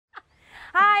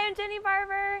I'm Jenni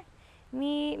Barber.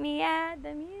 Meet me at the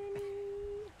Muny.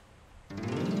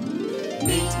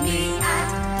 Meet me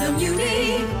at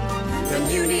the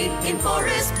Muny in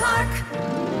Forest Park.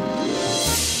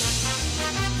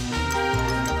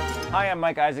 Hi, I'm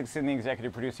Mike Isaacson, the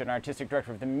executive producer and artistic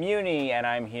director of the Muny, and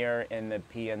I'm here in the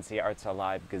PNC Arts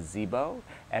Alive gazebo,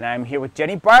 and I'm here with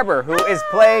Jenni Barber, who is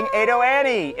playing Ado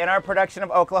Annie in our production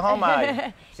of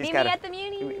Oklahoma. Meet me at the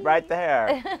Muny. Right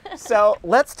there. So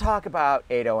let's talk about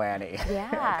Ado Annie.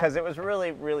 Yeah. Because it was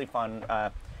really, really fun.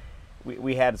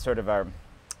 We had sort of our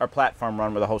platform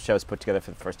run where the whole show was put together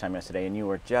for the first time yesterday, and you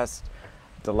were just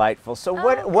delightful. So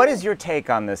what is your take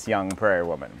on this young prairie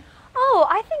woman? Oh,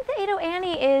 I think that Ado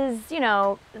Annie is,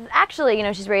 actually,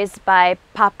 she's raised by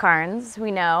Pop Carnes,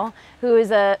 we know, who's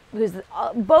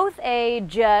both a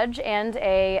judge and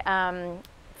a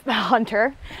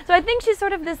hunter. So I think she's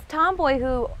sort of this tomboy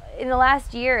who, in the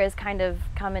last year, has kind of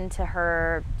come into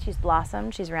her. She's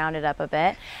blossomed. She's rounded up a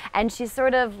bit, and she's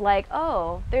sort of like,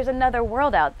 oh, there's another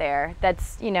world out there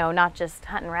that's, not just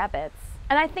hunting rabbits.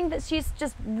 And I think that she's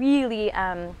just really.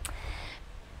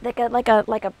 Like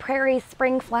a prairie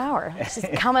spring flower. It's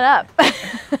just coming up.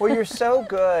 Well, you're so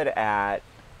good at,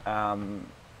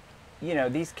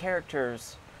 these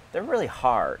characters. They're really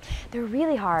hard. They're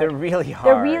really hard. They're really hard.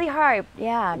 They're really hard.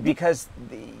 Yeah. Because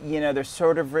they're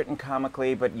sort of written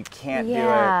comically, but you can't do it.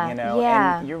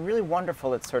 Yeah. And you're really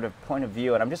wonderful at sort of point of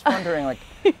view. And I'm just wondering, like,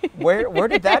 where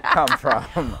did that come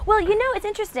from? Well, it's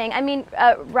interesting. I mean,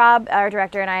 Rob, our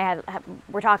director, and I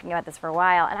were talking about this for a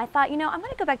while, and I thought, I'm going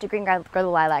to go back to Green Grow the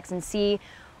Lilacs and see,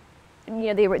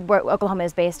 where Oklahoma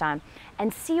is based on,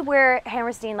 and see where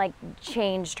Hammerstein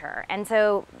changed her. And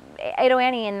so Ado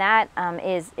Annie in that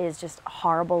is just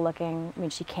horrible looking. I mean,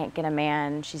 she can't get a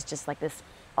man. She's just like this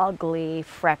ugly,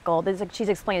 freckled. She's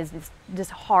explained as this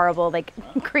horrible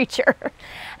creature.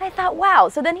 And I thought, wow.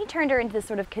 So then he turned her into this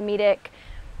sort of comedic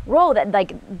role that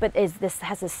has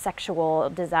this sexual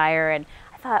desire. And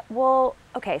I thought, well,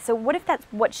 okay. So what if that's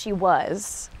what she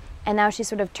was? And now she's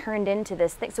sort of turned into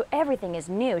this thing. So everything is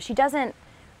new. She doesn't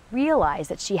realize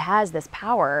that she has this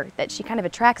power, that she kind of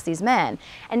attracts these men.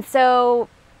 And so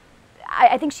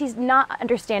I think she's not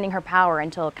understanding her power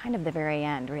until kind of the very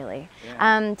end, really.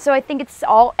 Yeah. So I think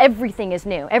everything is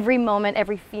new. Every moment,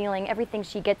 every feeling, everything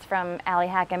she gets from Allie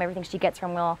Hackham, everything she gets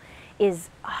from Will is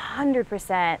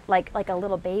 100% like a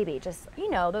little baby. Just,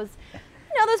 those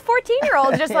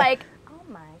 14-year-olds just like,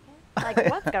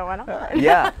 what's going on?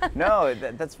 Yeah, no,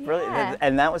 that's brilliant. Yeah.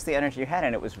 And that was the energy you had,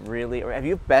 and it was really. Have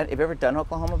you ever done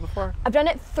Oklahoma before? I've done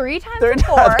it three times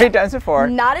before. 3 times before.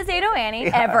 Not as Ado Annie,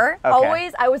 ever. Okay.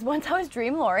 Once I was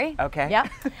Dream Lori. Okay. Yeah.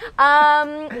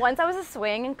 Once I was a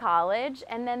swing in college,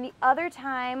 and then the other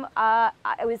time I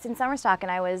was in summer stock,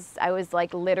 and I was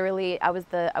literally I was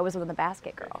one of the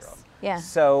basket girls. Yeah.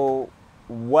 So,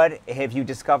 what have you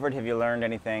discovered? Have you learned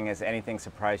anything? Has anything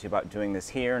surprised you about doing this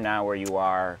here now where you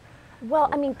are? Well,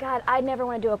 I mean, God, I never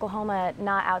want to do Oklahoma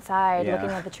not outside looking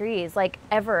at the trees,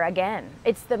 ever again.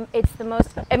 It's the most,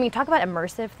 I mean, talk about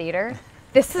immersive theater.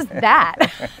 This is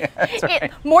that. That's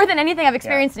right. More than anything I've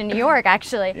experienced in New York,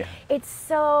 actually. Yeah. It's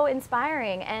so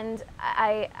inspiring, and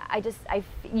I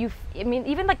mean,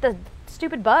 even the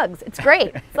stupid bugs, it's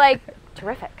great. It's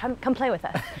terrific. Come play with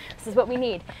us. This is what we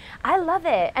need. I love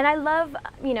it, and I love,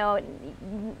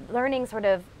 learning sort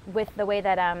of with the way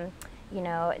that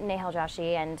Nahal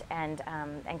Joshi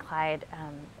and Clyde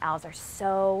Alves are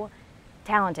so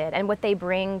talented, and what they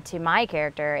bring to my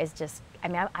character is just, I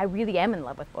mean, I really am in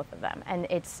love with both of them, and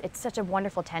it's such a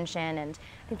wonderful tension, and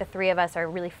I think the three of us are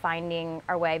really finding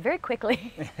our way very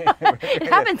quickly. It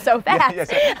happens so fast. Yes.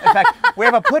 In fact, we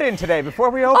have a put-in today before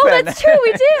we open. Oh, that's true,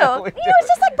 we do. It's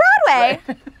just like Broadway.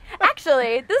 Right.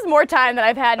 Actually, this is more time than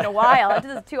I've had in a while. I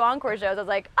did these 2 encore shows. I was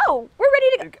like, oh, we're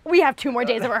ready to go. We have 2 more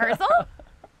days of rehearsal.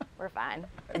 We're fine.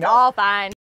 It's all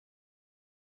fine.